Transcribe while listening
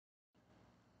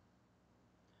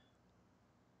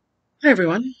Hi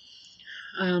everyone.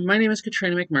 My name is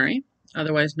Katrina McMurray,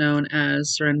 otherwise known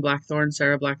as Seren Blackthorn,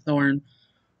 Sarah Blackthorn,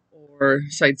 or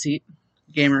Sideseat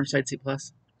Gamer Sideseat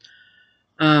Plus.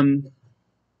 Um,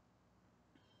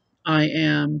 I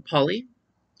am poly.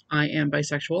 I am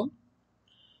bisexual,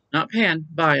 not pan,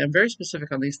 bi. I'm very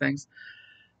specific on these things.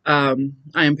 I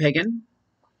am pagan.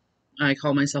 I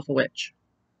call myself a witch.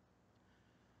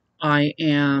 I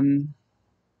am.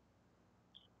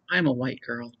 I'm a white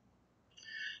girl,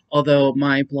 although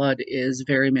my blood is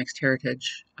very mixed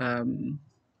heritage. I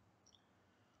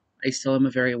still am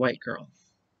a very white girl,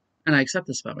 and I accept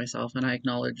this about myself, and I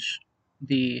acknowledge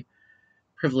the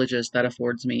privileges that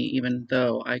affords me, even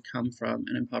though I come from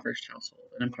an impoverished household,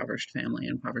 an impoverished family,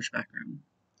 an impoverished background.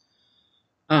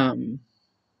 Um,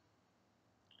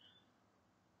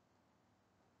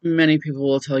 Many people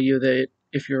will tell you that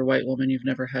if you're a white woman, you've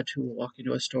never had to walk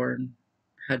into a store and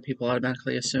had people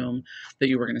automatically assume that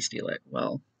you were going to steal it.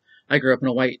 Well, I grew up in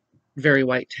a very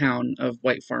white town of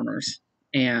white farmers,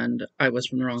 and I was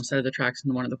from the wrong side of the tracks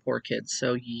and one of the poor kids.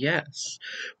 So, yes,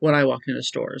 when I walked into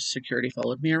stores, security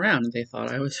followed me around and they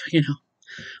thought I was,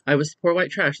 I was the poor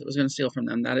white trash that was going to steal from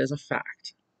them. That is a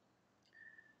fact.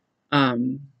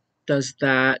 Um, does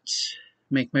that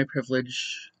make my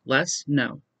privilege less?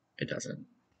 No, it doesn't.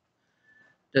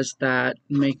 Does that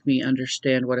make me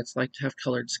understand what it's like to have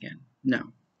colored skin?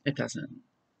 No, it doesn't.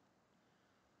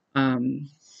 Um,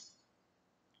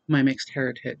 my mixed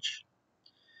heritage.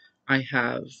 I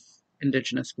have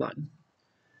indigenous blood.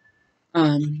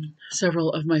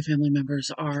 Several of my family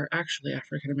members are actually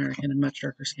African American and much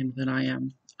darker skinned than I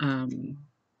am.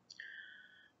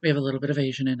 We have a little bit of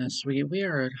Asian in us. We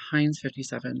are at Heinz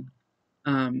 57.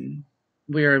 Um,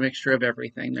 we are a mixture of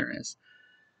everything there is.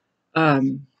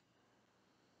 Um,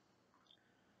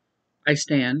 I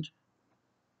stand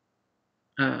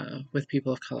with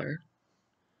people of color.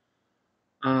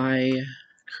 I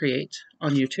create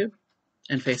on YouTube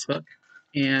and Facebook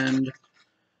and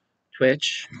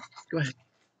Twitch. Go ahead.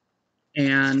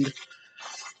 And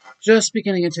just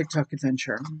beginning a TikTok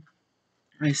adventure.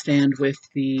 I stand with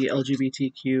the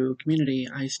LGBTQ community.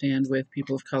 I stand with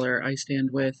people of color. I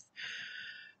stand with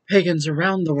pagans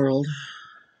around the world.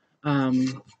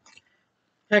 Um,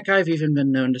 Heck, I've even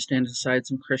been known to stand aside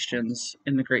some Christians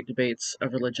in the great debates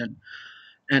of religion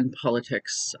and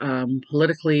politics.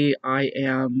 Politically, I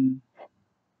am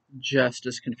just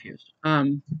as confused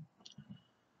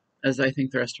as I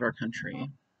think the rest of our country.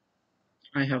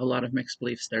 I have a lot of mixed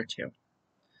beliefs there too.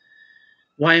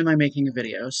 Why am I making a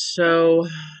video? So,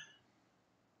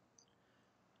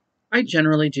 I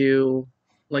generally do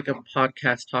like a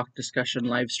podcast talk discussion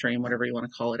live stream, whatever you want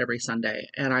to call it, every Sunday,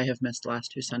 and I have missed the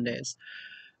last two Sundays.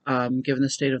 Given the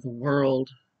state of the world,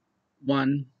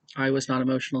 one, I was not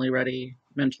emotionally ready,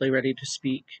 mentally ready to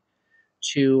speak.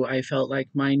 Two, I felt like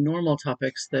my normal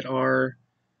topics that are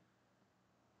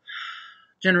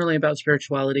generally about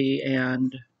spirituality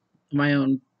and my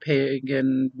own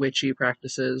pagan witchy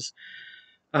practices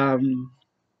um,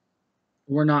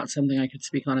 were not something I could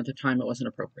speak on at the time. It wasn't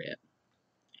appropriate.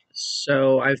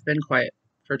 So I've been quiet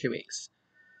for 2 weeks,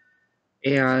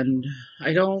 and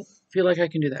I don't feel like I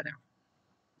can do that now.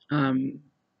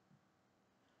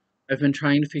 I've been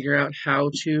trying to figure out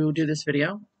how to do this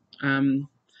video. Um,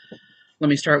 Let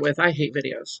me start with I hate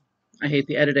videos. I hate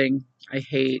the editing. I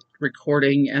hate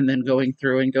recording and then going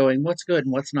through and going, what's good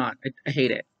and what's not. I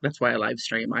hate it. That's why I live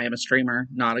stream. I am a streamer,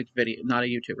 not a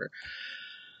YouTuber.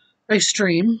 I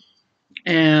stream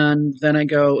and then I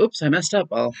go, oops, I messed up.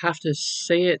 I'll have to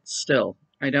say it still.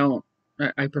 I don't.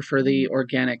 I prefer the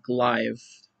organic live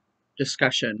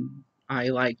discussion. I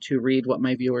like to read what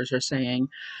my viewers are saying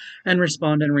and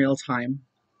respond in real time.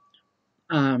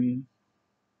 Um,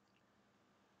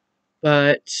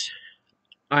 but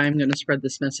I'm going to spread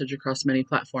this message across many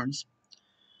platforms.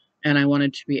 And I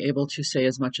wanted to be able to say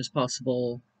as much as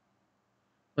possible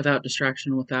without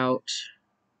distraction, without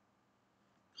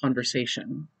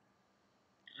conversation.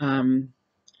 Um,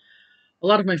 a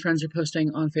lot of my friends are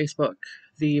posting on Facebook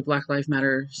the Black Lives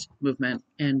Matters movement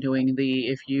and doing the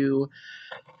if you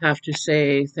have to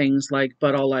say things like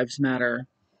 "but all lives matter,"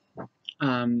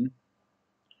 um,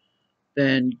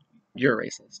 then you're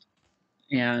racist.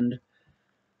 And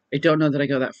I don't know that I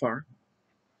go that far.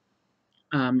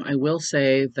 I will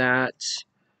say that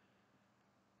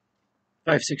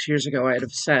 5, 6 years ago I would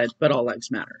have said "but all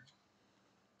lives matter."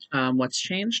 What's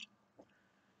changed?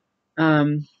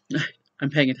 Um, I'm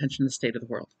paying attention to the state of the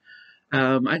world.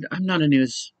 I'm not a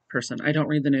news person. I don't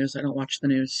read the news. I don't watch the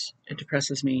news. It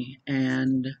depresses me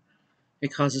and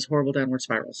it causes horrible downward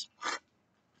spirals.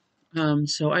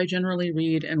 So I generally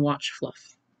read and watch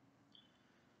fluff.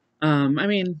 I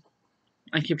mean,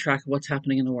 I keep track of what's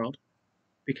happening in the world.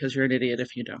 because you're an idiot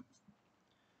if you don't.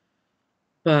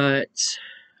 But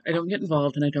I don't get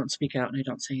involved, and I don't speak out, and I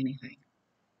don't say anything.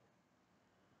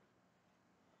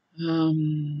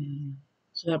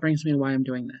 So that brings me to why I'm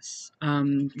doing this.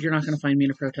 You're not going to find me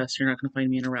in a protest. You're not going to find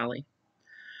me in a rally.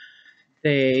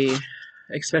 They,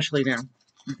 especially now,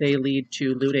 they lead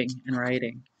to looting and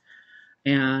rioting.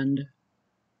 And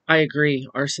I agree,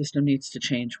 our system needs to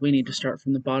change. We need to start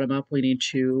from the bottom up. We need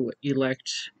to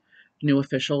elect new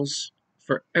officials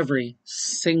for every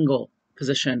single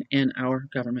position in our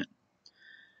government.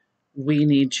 We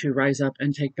need to rise up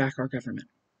and take back our government.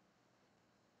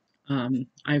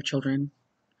 I have children,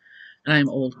 and I am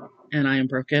old, and I am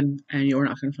broken, and you are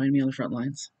not going to find me on the front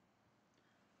lines.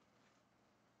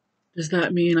 Does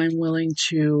that mean I'm willing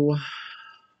to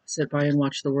sit by and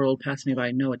watch the world pass me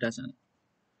by? No, it doesn't.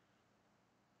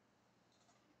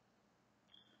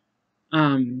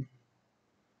 I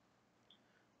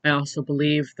also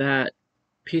believe that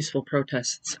peaceful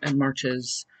protests and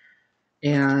marches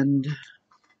and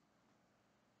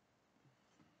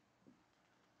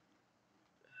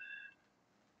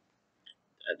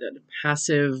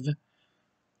passive,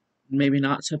 maybe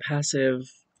not so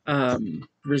passive,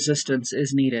 resistance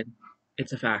is needed.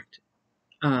 It's a fact.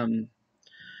 However,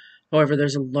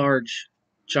 there's a large,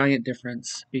 giant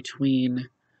difference between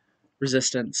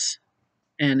resistance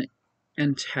and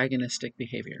antagonistic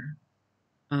behavior.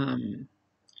 Do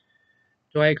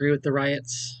I agree with the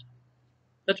riots?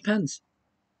 That depends.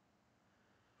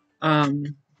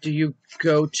 Do you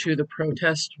go to the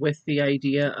protest with the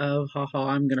idea of, haha,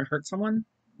 I'm going to hurt someone?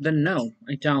 Then no,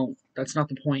 I don't. That's not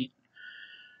the point.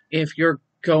 If you're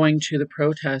going to the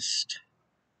protest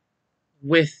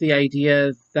with the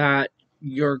idea that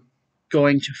you're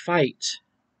going to fight,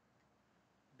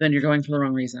 then you're going for the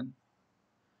wrong reason.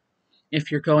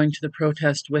 If you're going to the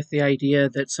protest with the idea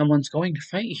that someone's going to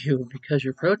fight you because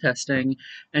you're protesting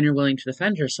and you're willing to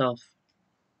defend yourself,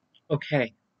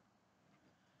 okay.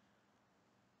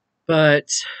 But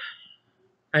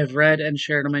I've read and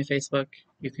shared on my Facebook.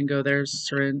 You can go there,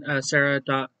 Sarah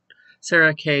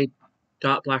K.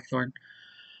 Blackthorn.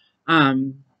 A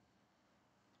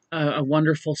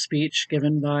wonderful speech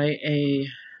given by a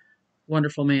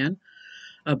wonderful man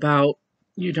about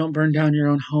you don't burn down your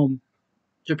own home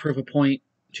to prove a point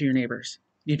to your neighbors.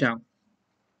 You don't.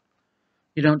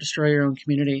 You don't destroy your own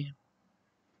community.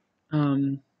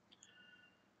 Trashing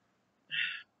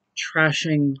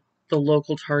the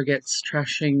local Targets,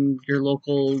 trashing your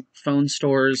local phone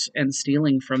stores, and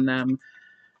stealing from them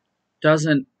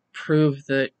doesn't prove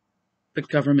that the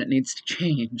government needs to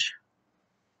change.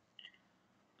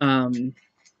 Going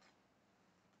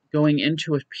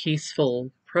into a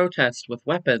peaceful protest with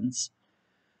weapons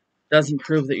doesn't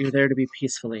prove that you're there to be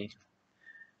peacefully.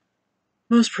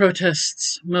 Most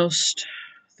protests, most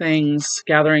things,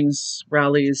 gatherings,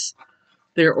 rallies,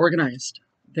 they're organized.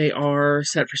 They are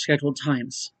set for scheduled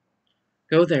times.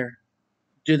 Go there.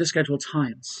 Do the scheduled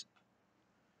times.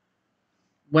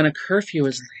 When a curfew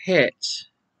is hit,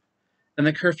 and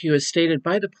the curfew is stated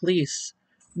by the police,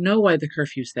 know why the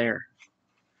curfew's there.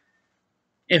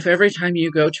 If every time you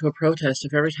go to a protest,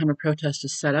 if every time a protest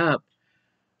is set up,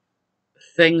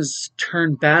 things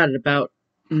turn bad at about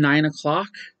 9 o'clock,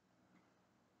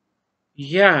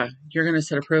 yeah, you're going to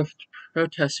set a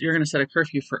protest, you're going to set a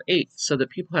curfew for 8 so that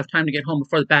people have time to get home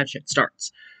before the bad shit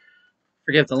starts.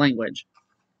 Forgive the language.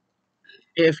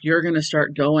 If you're going to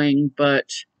start going, but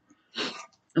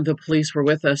the police were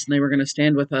with us and they were going to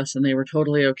stand with us and they were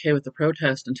totally okay with the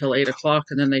protest until 8 o'clock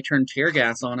and then they turned tear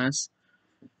gas on us.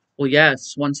 Well,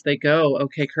 yes, once they go,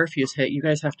 okay, curfew's hit, you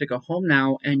guys have to go home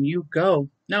now, and you go.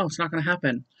 No, it's not going to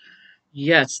happen.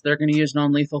 Yes, they're going to use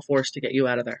non-lethal force to get you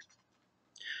out of there.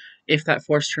 If that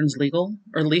force turns legal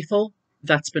or lethal,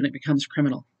 that's when it becomes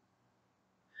criminal.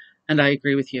 And I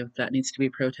agree with you. That needs to be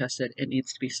protested. It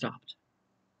needs to be stopped.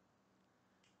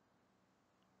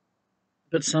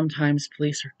 But sometimes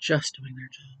police are just doing their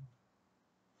job.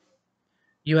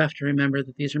 You have to remember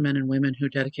that these are men and women who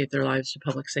dedicate their lives to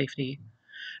public safety.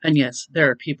 And yes, there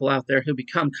are people out there who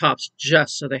become cops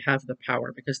just so they have the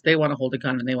power because they want to hold a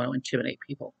gun and they want to intimidate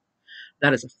people.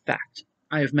 That is a fact.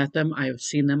 I have met them. I have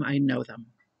seen them. I know them.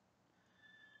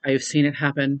 I have seen it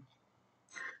happen.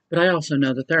 But I also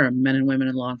know that there are men and women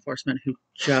in law enforcement who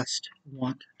just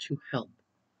want to help.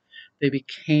 They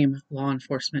became law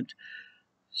enforcement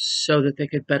so that they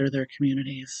could better their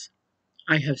communities.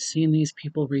 I have seen these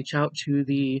people reach out to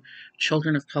the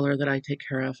children of color that I take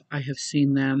care of. I have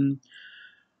seen them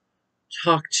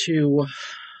talk to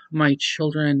my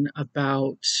children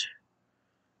about,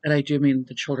 and I do mean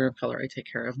the children of color I take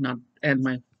care of, not and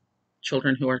my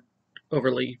children who are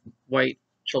overly white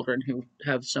children who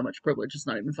have so much privilege, it's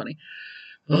not even funny.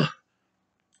 Ugh.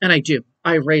 And I do.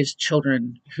 I raise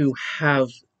children who have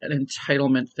an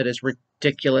entitlement that is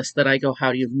ridiculous, that I go,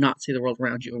 how do you not see the world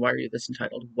around you? And why are you this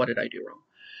entitled? What did I do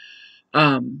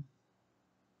wrong?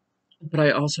 But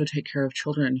I also take care of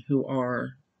children who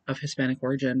are of Hispanic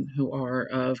origin, who are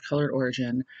of colored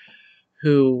origin,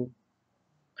 who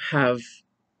have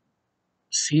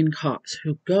seen cops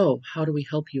who go, how do we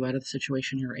help you out of the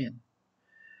situation you're in?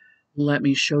 Let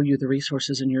me show you the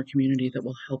resources in your community that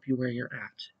will help you where you're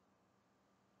at.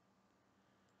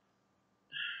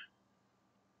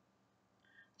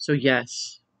 So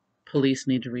yes, police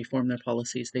need to reform their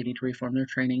policies. They need to reform their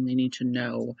training. They need to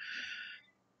know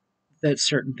that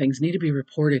certain things need to be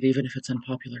reported, even if it's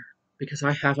unpopular. Because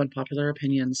I have unpopular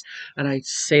opinions, and I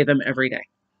say them every day.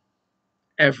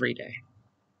 Every day.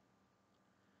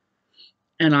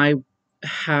 And I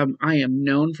am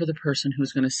known for the person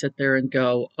who's going to sit there and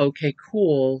go, okay,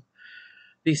 cool,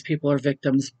 these people are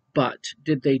victims, but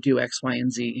did they do X, Y,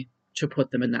 and Z to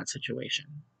put them in that situation?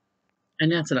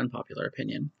 And that's an unpopular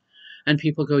opinion. And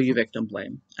people go, you victim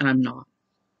blame. And I'm not.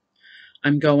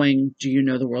 I'm going, do you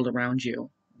know the world around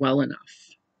you well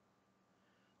enough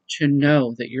to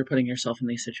know that you're putting yourself in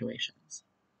these situations?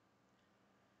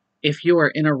 If you are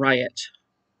in a riot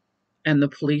and the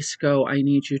police go, I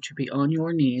need you to be on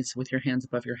your knees with your hands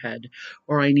above your head,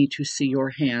 or I need to see your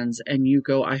hands, and you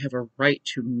go, I have a right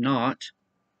to not,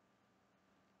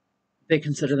 they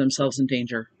consider themselves in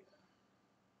danger.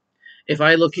 If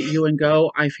I look at you and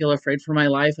go, I feel afraid for my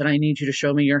life and I need you to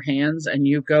show me your hands, and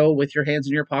you go with your hands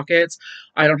in your pockets,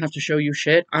 I don't have to show you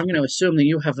shit, I'm going to assume that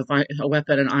you have a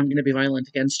weapon and I'm going to be violent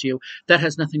against you. That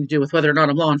has nothing to do with whether or not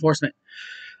I'm law enforcement.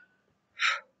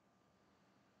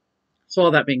 So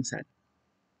all that being said,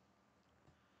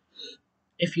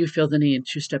 if you feel the need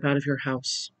to step out of your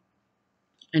house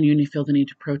and you feel the need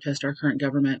to protest our current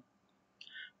government,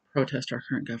 protest our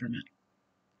current government.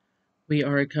 We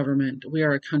are a government, we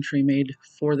are a country made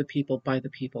for the people, by the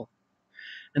people.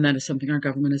 And that is something our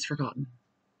government has forgotten.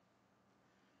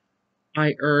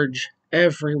 I urge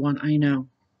everyone I know,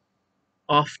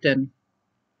 often,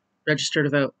 register to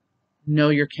vote. Know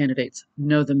your candidates,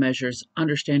 know the measures,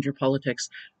 understand your politics,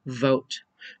 vote.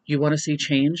 You want to see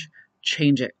change?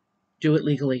 Change it. Do it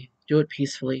legally, do it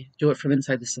peacefully, do it from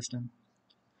inside the system.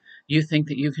 You think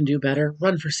that you can do better?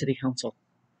 Run for city council.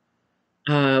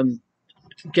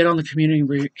 Get on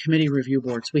the committee review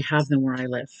boards. We have them where I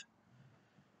live.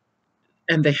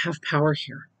 And they have power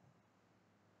here.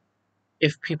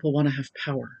 If people want to have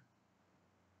power,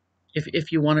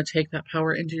 if you want to take that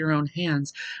power into your own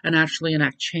hands and actually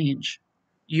enact change,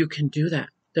 you can do that.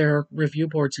 There are review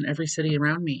boards in every city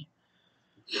around me.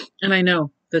 And I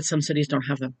know that some cities don't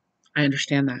have them. I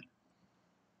understand that.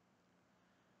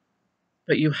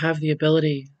 But you have the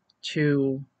ability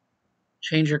to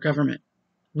change your government.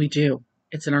 We do.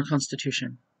 It's in our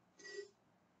Constitution.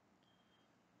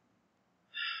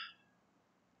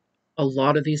 A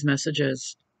lot of these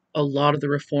messages, a lot of the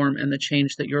reform and the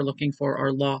change that you're looking for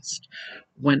are lost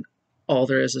when all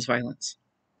there is violence.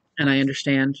 And I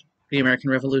understand the American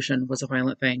Revolution was a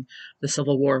violent thing. The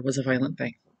Civil War was a violent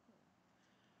thing.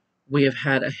 We have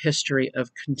had a history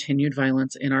of continued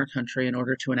violence in our country in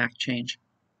order to enact change.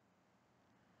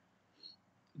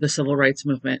 The Civil Rights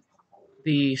Movement,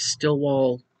 the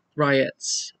Stonewall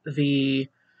riots, the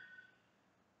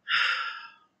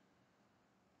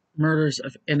murders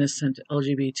of innocent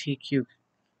LGBTQ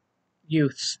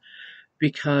youths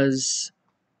because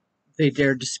they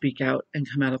dared to speak out and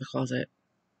come out of the closet.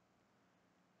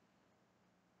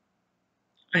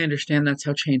 I understand that's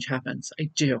how change happens. I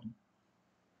do.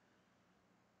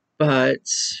 But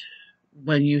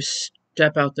when you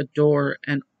step out the door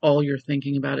and all you're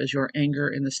thinking about is your anger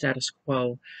in the status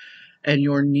quo and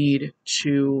your need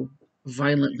to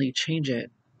violently change it,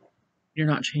 you're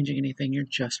not changing anything. You're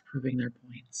just proving their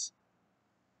points.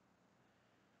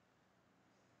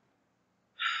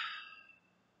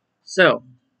 So,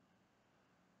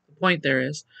 the point there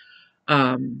is,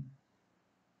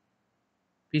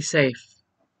 be safe,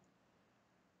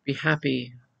 be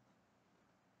happy,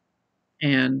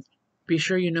 and be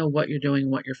sure you know what you're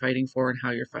doing, what you're fighting for, and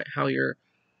how your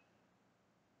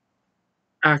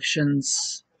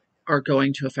actions are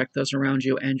going to affect those around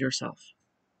you and yourself.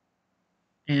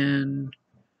 And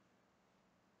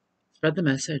spread the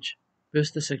message,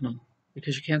 boost the signal,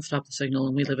 because you can't stop the signal,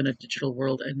 and we live in a digital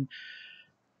world, and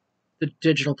the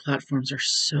digital platforms are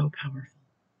so powerful.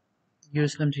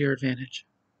 Use them to your advantage.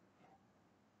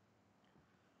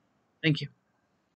 Thank you.